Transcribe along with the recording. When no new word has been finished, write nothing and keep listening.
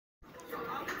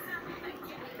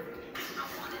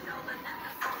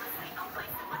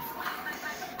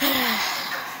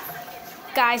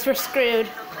Guys, we're screwed.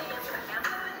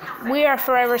 We are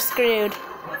forever screwed.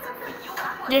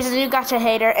 There's a new gacha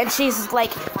hater, and she's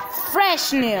like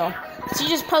fresh new. She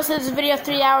just posted this video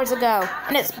 3 hours ago,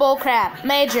 and it's bullcrap.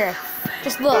 Major.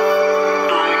 Just look.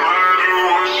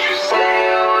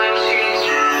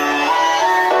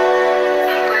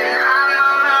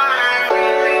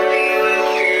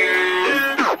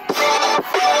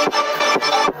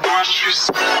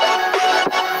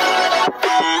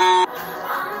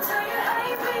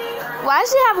 Why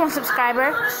does she have 1 subscriber?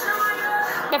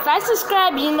 If I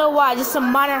subscribe, you know why. Just to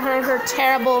monitor her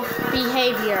terrible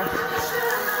behavior.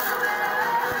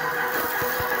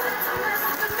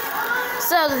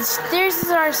 So, there's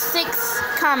our 6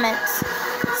 comments.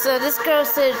 So, this girl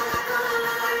said,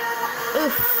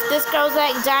 oof, this girl's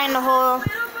like dying the hole.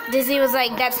 Dizzy was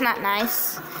like, that's not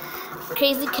nice.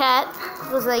 Crazy Cat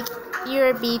was like,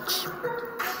 you're a beach.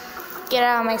 Get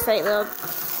out of my sight, little.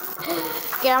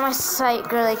 Get out of my sight,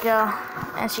 girly girl.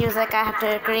 And she was like, I have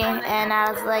to agree. And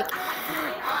I was like,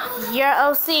 your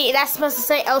OC. That's supposed to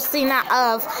say OC, not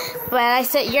of. But I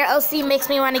said, your OC makes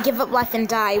me want to give up life and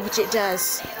die, which it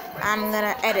does. I'm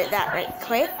gonna edit that right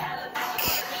quick.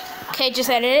 Okay, just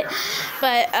edit it.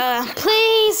 But,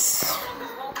 please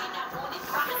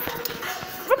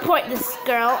report this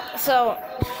girl. So,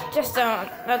 just don't,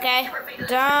 okay?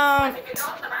 Don't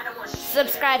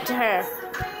subscribe to her.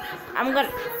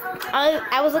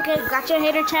 I was looking at gacha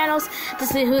hater channels to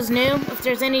see who's new, if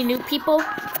there's any new people,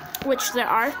 which there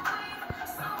are.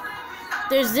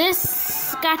 There's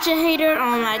this gacha hater,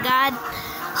 oh my god.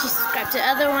 She subscribed to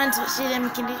other ones, but she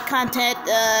didn't get content.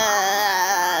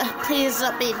 Please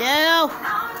let me know.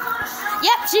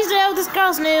 Yep, she's new. This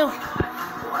girl's new.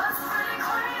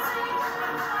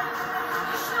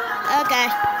 Okay.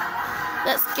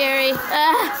 That's scary.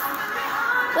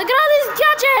 Look at all these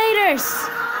gacha haters.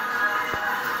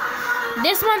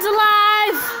 This one's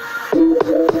alive.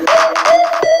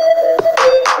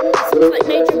 This looks like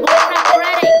major bullcrap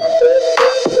already.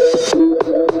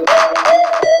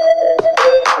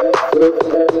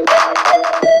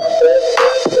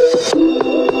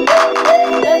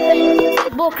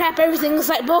 Bullcrap, everything looks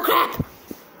like bullcrap.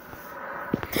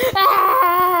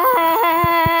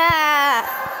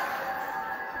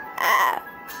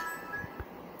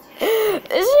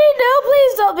 Is she new?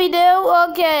 Please don't be new.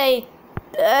 Okay.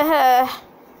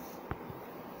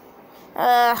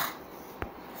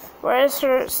 Where's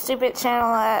her stupid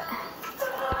channel at?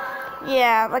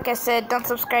 Yeah, like I said, don't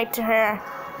subscribe to her.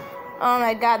 Oh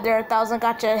my god, there are 1,000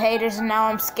 gacha haters and now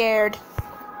I'm scared.